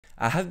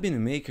I have been a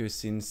maker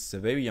since a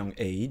very young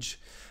age,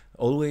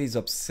 always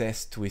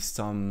obsessed with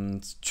some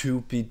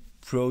stupid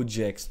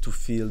projects to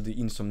fill the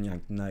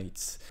insomniac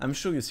nights. I'm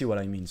sure you see what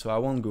I mean, so I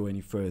won't go any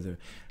further.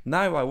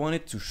 Now I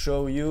wanted to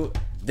show you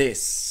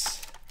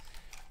this.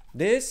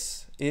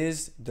 This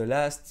is the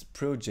last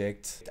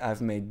project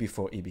I've made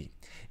before EBE.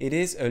 It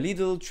is a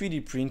little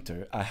 3D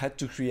printer I had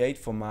to create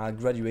for my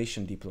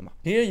graduation diploma.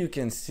 Here you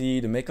can see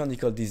the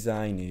mechanical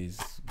design is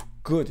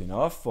good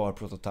enough for a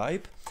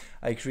prototype.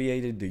 I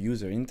created the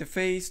user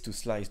interface to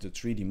slice the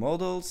 3D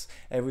models.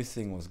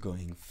 Everything was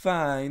going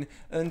fine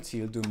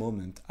until the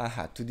moment I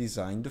had to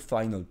design the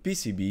final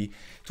PCB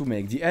to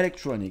make the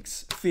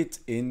electronics fit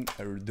in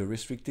the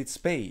restricted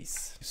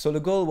space. So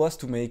the goal was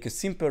to make a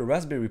simple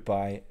Raspberry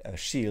Pi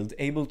shield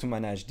able to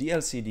manage the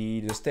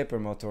LCD, the stepper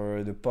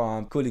motor, the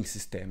pump, cooling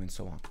system and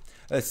so on.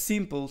 A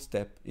simple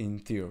step in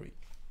theory.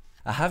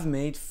 I have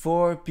made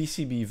 4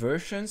 PCB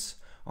versions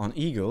on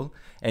Eagle,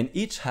 and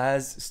each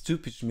has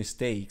stupid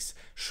mistakes,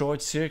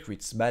 short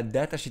circuits, bad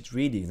datasheet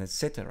readings,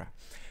 etc.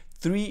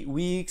 3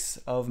 weeks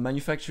of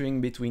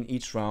manufacturing between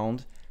each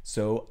round,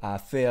 so I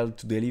failed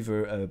to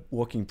deliver a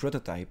working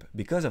prototype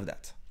because of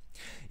that.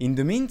 In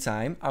the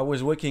meantime, I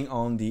was working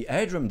on the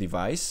AirDrum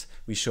device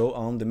we show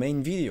on the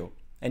main video,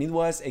 and it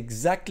was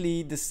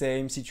exactly the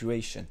same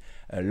situation.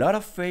 A lot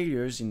of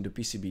failures in the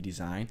PCB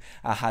design.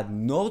 I had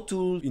no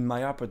tool in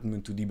my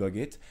apartment to debug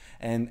it,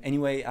 and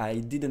anyway I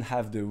didn't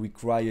have the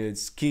required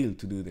skill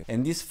to do that.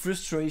 And this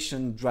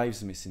frustration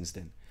drives me since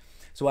then.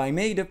 So I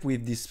made up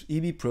with this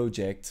EBE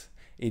project.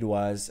 It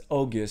was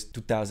August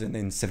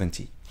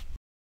 2017.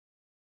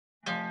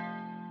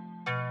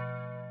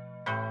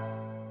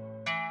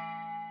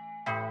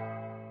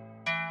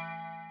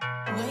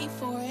 Wait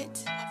for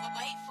it.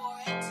 Wait for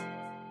it.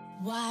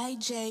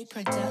 YJ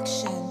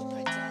Production.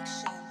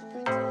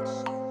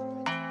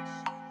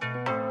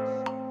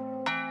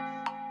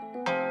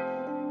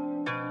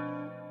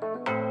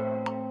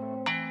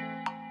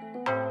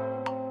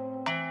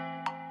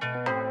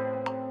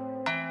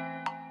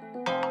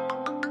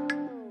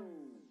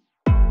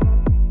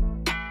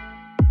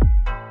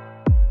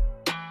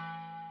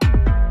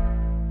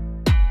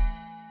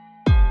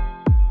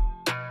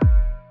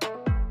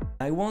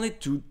 I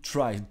wanted to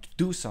try to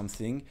do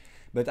something,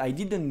 but I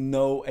didn't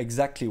know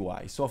exactly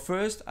why. So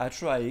first I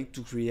tried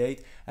to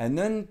create an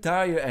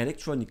entire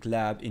electronic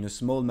lab in a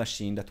small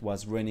machine that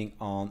was running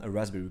on a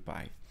Raspberry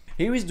Pi.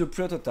 Here is the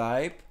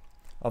prototype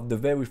of the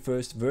very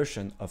first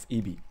version of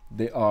EBE.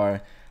 There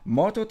are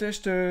motor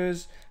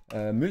testers,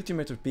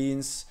 multimeter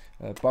pins,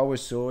 power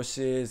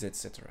sources,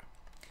 etc.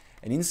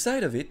 And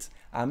inside of it,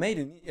 I made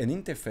an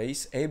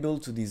interface able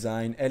to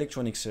design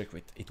electronic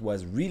circuit. It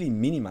was really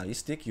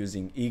minimalistic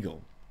using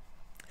Eagle.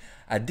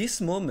 At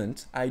this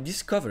moment, I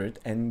discovered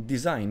and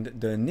designed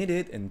the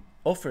needed and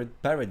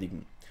offered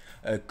paradigm,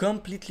 a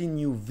completely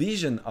new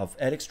vision of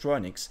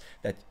electronics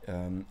that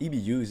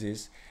EBE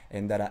uses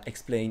and that I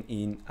explain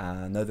in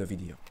another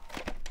video.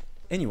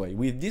 Anyway,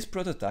 with this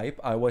prototype,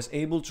 I was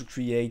able to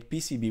create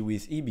PCB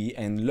with EBE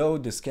and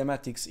load the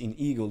schematics in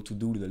Eagle to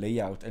do the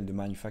layout and the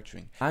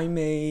manufacturing. I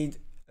made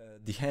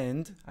the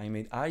hand, I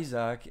made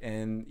Isaac,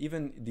 and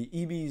even the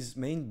EBE's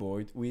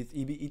mainboard with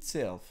EBE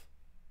itself.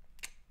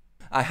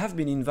 I have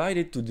been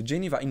invited to the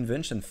Geneva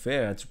Invention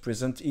Fair to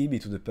present EBE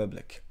to the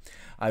public.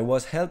 I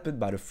was helped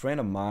by a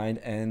friend of mine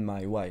and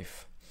my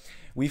wife.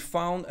 We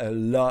found a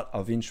lot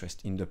of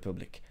interest in the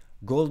public.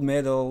 Gold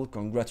medal,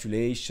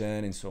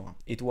 congratulations, and so on.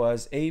 It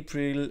was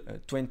April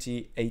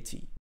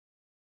 2018.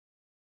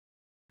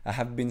 I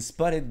have been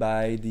spotted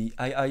by the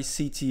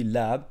IICT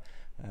lab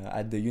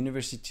at the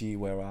university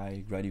where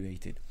I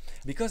graduated.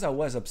 Because I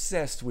was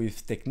obsessed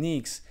with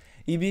techniques,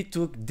 EBE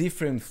took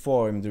different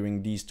form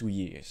during these 2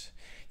 years.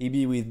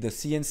 EBE with the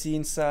CNC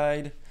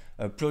inside,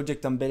 a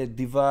project embedded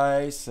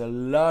device, a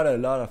lot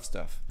of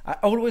stuff. I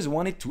always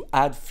wanted to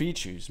add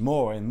features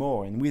more and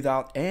more, and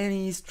without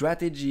any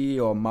strategy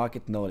or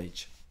market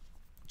knowledge.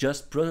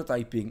 Just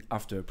prototyping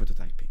after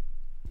prototyping.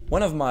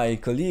 One of my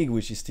colleagues,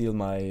 which is still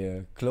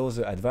my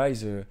closer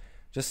advisor,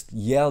 just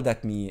yelled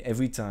at me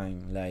every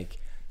time, like,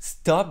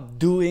 stop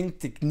doing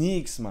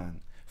techniques,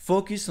 man.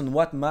 Focus on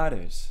what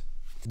matters.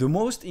 The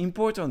most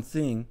important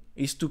thing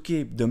is to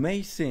keep the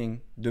main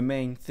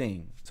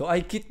thing. So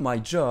I quit my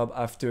job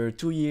after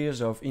 2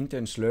 years of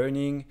intense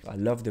learning. I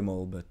love them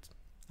all, but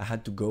I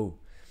had to go.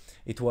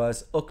 It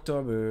was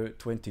October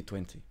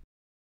 2020.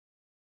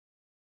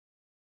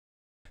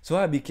 So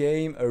I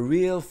became a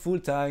real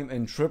full-time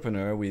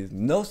entrepreneur with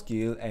no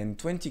skill and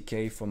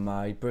 20K from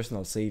my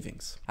personal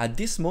savings. At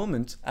this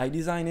moment, I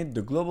designed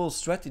the global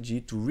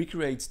strategy to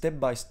recreate step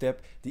by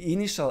step the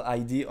initial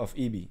idea of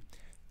EBE.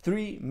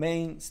 3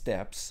 main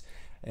steps,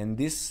 and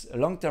this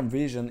long-term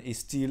vision is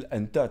still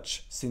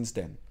untouched since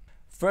then.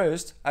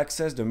 First,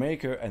 access the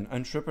maker and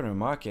entrepreneur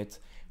market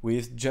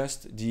with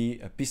just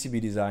the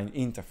PCB design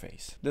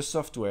interface. The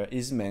software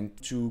is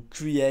meant to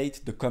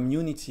create the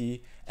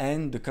community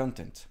and the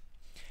content.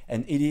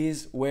 And it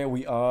is where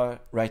we are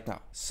right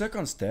now.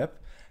 Second step,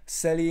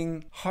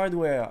 selling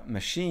hardware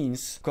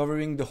machines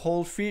covering the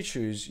whole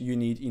features you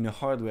need in a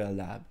hardware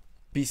lab.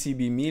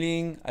 PCB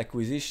milling,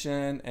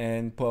 acquisition,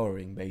 and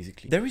powering,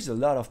 basically. There is a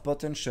lot of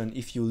potential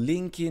if you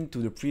link into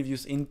the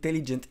previous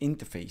intelligent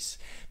interface,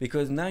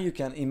 because now you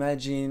can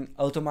imagine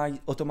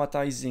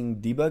automatizing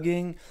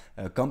debugging,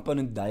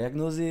 component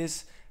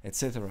diagnosis,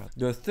 etc.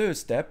 The third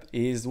step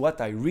is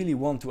what I really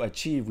want to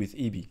achieve with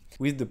EBE.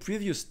 With the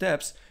previous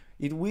steps,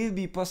 it will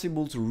be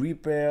possible to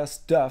repair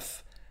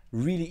stuff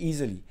really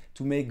easily,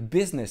 to make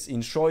business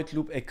in short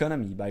loop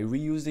economy by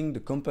reusing the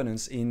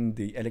components in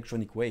the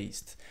electronic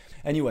waste.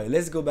 Anyway,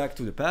 let's go back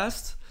to the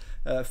past.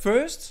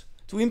 First,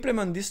 to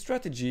implement this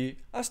strategy,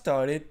 I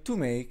started to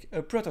make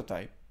a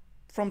prototype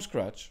from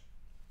scratch.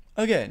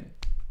 Again,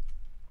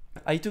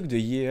 I took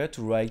the year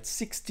to write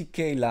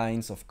 60k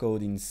lines of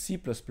code in C++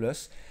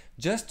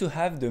 just to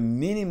have the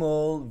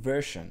minimal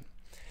version.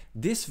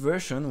 This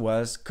version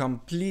was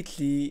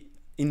completely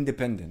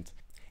independent.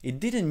 It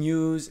didn't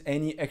use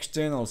any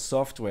external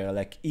software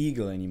like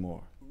Eagle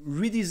anymore.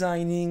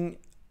 Redesigning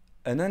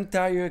an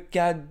entire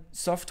CAD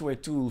software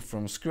tool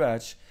from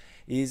scratch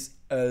is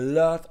a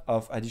lot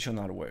of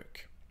additional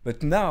work.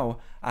 But now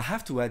I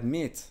have to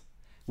admit,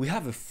 we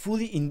have a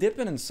fully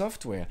independent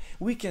software.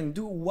 We can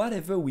do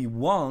whatever we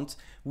want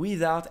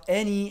without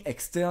any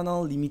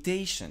external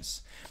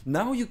limitations.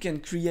 Now you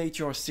can create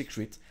your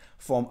secret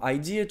from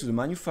idea to the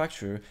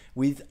manufacturer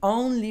with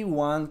only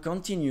one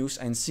continuous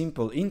and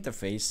simple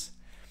interface,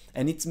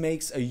 and it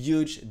makes a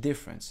huge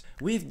difference.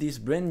 With this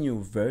brand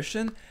new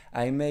version,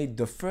 I made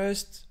the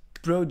first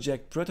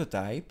project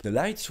prototype, the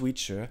light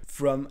switcher,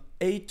 from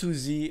A to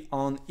Z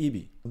on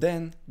EBE.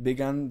 Then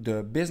began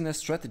the business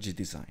strategy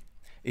design.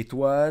 It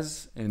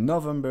was in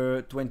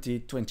November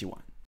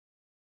 2021.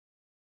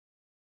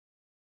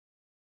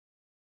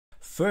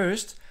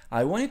 First,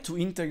 I wanted to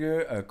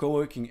integrate a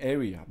co-working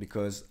area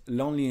because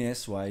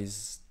loneliness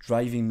was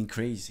driving me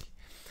crazy.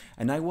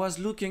 And I was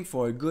looking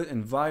for a good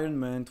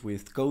environment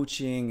with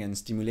coaching and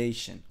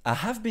stimulation. I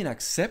have been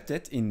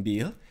accepted in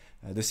Biel,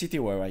 the city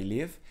where I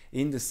live,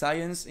 in the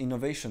Science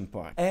Innovation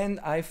Park, and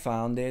I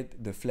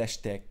founded the Flash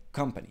Tech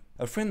company.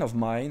 A friend of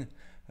mine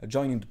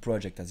joined the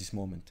project at this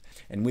moment,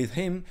 and with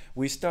him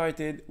we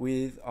started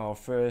with our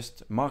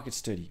first market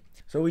study.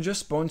 So we just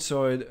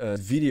sponsored a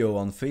video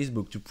on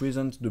Facebook to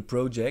present the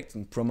project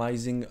and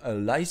promising a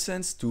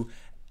license to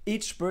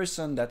each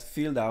person that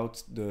filled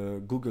out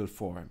the Google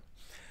form.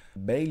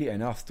 Barely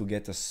enough to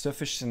get a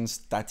sufficient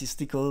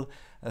statistical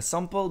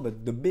sample,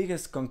 but the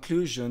biggest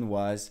conclusion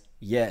was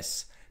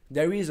yes,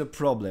 there is a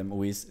problem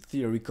with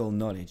theoretical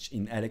knowledge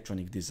in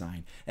electronic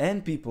design,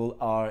 and people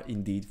are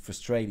indeed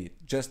frustrated,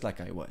 just like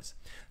I was.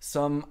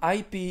 Some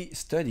IP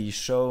studies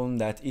shown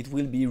that it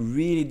will be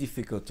really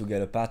difficult to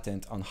get a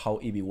patent on how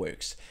EBE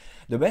works.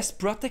 The best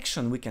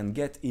protection we can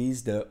get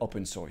is the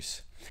open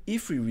source.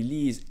 If we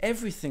release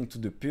everything to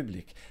the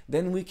public,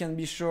 then we can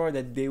be sure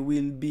that there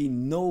will be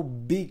no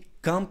big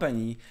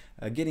company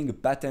getting a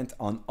patent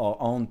on our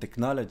own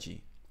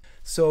technology.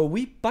 So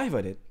we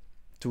pivoted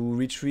to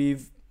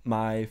retrieve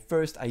my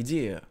first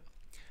idea.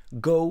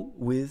 Go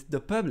with the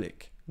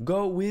public.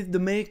 Go with the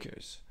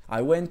makers.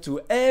 I went to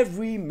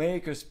every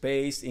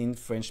makerspace in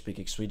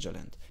French-speaking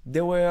Switzerland. They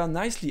were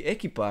nicely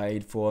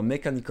equipped for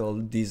mechanical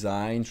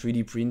design,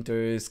 3D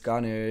printers,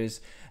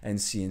 scanners, and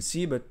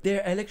CNC, but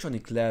their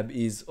electronic lab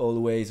is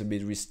always a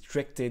bit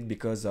restricted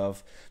because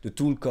of the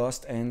tool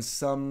cost and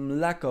some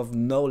lack of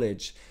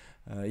knowledge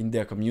in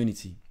their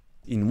community.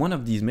 In one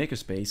of these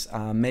makerspaces,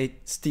 I met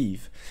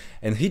Steve,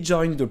 and he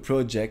joined the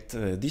project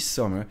this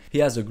summer. He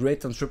has a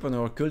great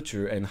entrepreneur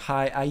culture and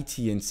high IT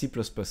and C++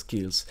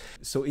 skills,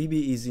 so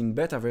EBE is in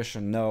beta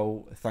version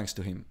now thanks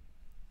to him.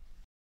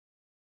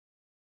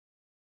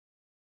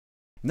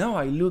 Now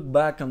I look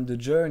back on the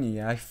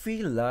journey, I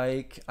feel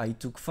like I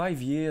took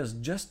 5 years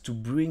just to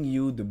bring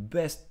you the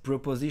best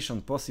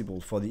proposition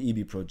possible for the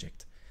EBE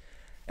project.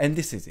 And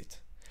this is it.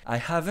 I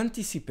have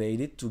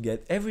anticipated to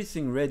get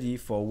everything ready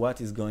for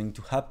what is going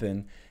to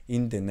happen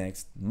in the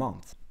next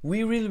month.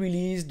 We will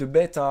release the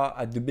beta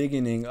at the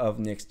beginning of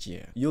next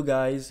year. You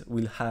guys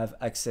will have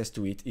access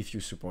to it if you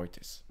support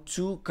us.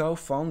 2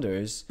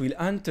 co-founders will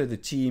enter the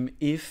team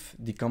if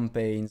the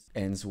campaign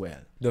ends well.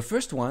 The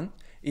first one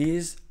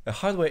is a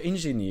hardware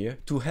engineer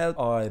to help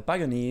our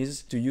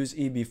pioneers to use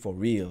EBE for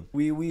real.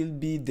 We will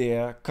be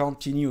there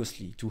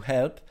continuously to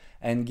help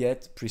and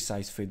get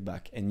precise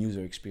feedback and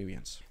user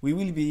experience. We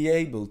will be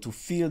able to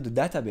fill the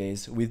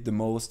database with the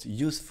most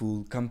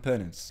useful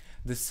components.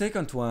 The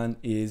second one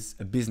is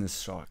a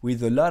business shark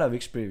with a lot of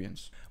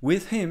experience.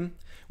 With him,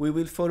 we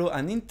will follow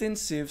an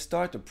intensive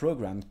starter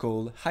program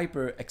called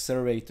Hyper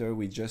Accelerator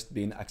we just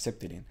been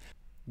accepted in.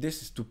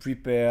 This is to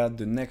prepare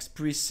the next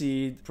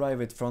pre-seed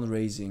private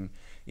fundraising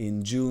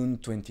in June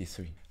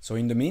 23. So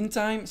in the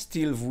meantime,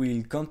 Steve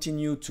will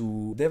continue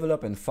to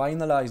develop and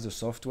finalize the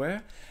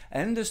software,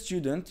 and the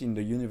student in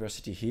the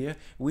university here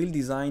will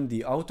design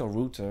the outer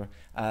router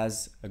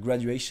as a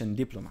graduation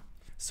diploma.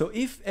 So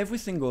if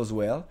everything goes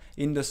well,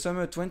 in the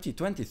summer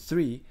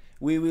 2023,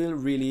 we will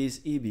release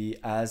EBE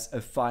as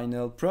a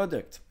final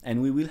product,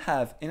 and we will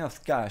have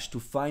enough cash to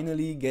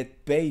finally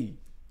get paid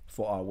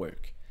for our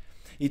work.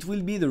 It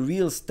will be the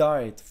real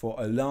start for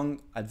a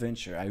long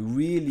adventure. I'm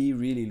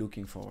really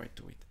looking forward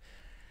to it.